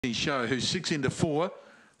Show, who's 6 into 4.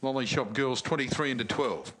 Lolly Shop Girls 23 into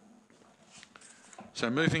 12. So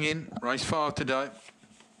moving in, race 5 today.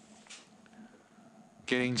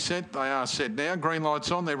 Getting set. They are set now. Green light's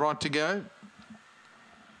on. They're right to go.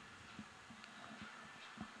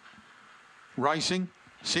 Racing.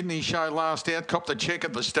 Sydney Show last out, copped the check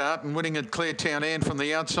at the start and winning at Claretown Ann from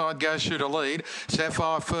the outside goes through to lead.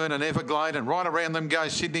 Sapphire Fern and Everglade, and right around them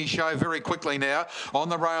goes Sydney Show very quickly now. On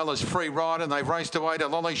the rail is Free Ride, and they've raced away to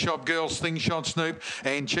Lolly Shop Girls, Slingshot Snoop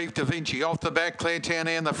and Chief Da Vinci. Off the back, Claretown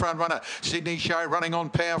Ann, the front runner. Sydney Show running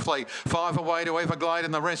on powerfully. 5 away to Everglade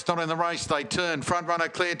and the rest not in the race. They turn. Front runner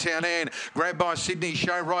Claretown Ann, grabbed by Sydney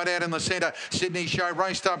Show right out in the centre. Sydney Show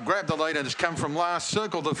raced up, grabbed the lead and has come from last,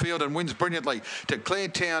 circled the field and wins brilliantly to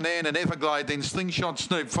Claretown Ann and Everglade, then Slingshot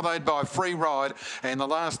Snoop, followed by Free Ride, and the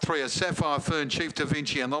last 3 are Sapphire Fern, Chief Da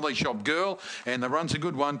Vinci and Lolly Shop Girl, and the run's a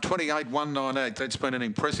good one, 28.198. That's been an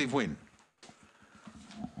impressive win.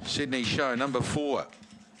 Sydney Show, number 4.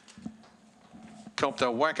 Copped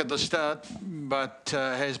a whack at the start, but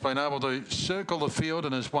has been able to circle the field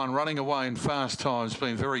and has won running away in fast times,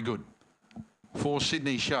 been very good. 4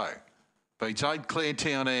 Sydney Show. Beats 8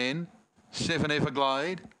 Claretown Ann, 7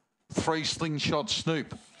 Everglade, 3 Slingshot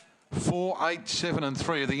Snoop. 4, 8, 7 and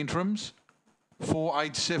 3 are the interims. 4,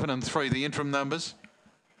 8, 7 and 3 the interim numbers.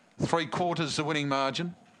 3/4 the winning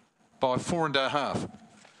margin by 4.5.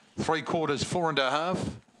 3/4,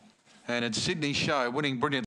 4.5. And it's Sydney Show winning brilliantly.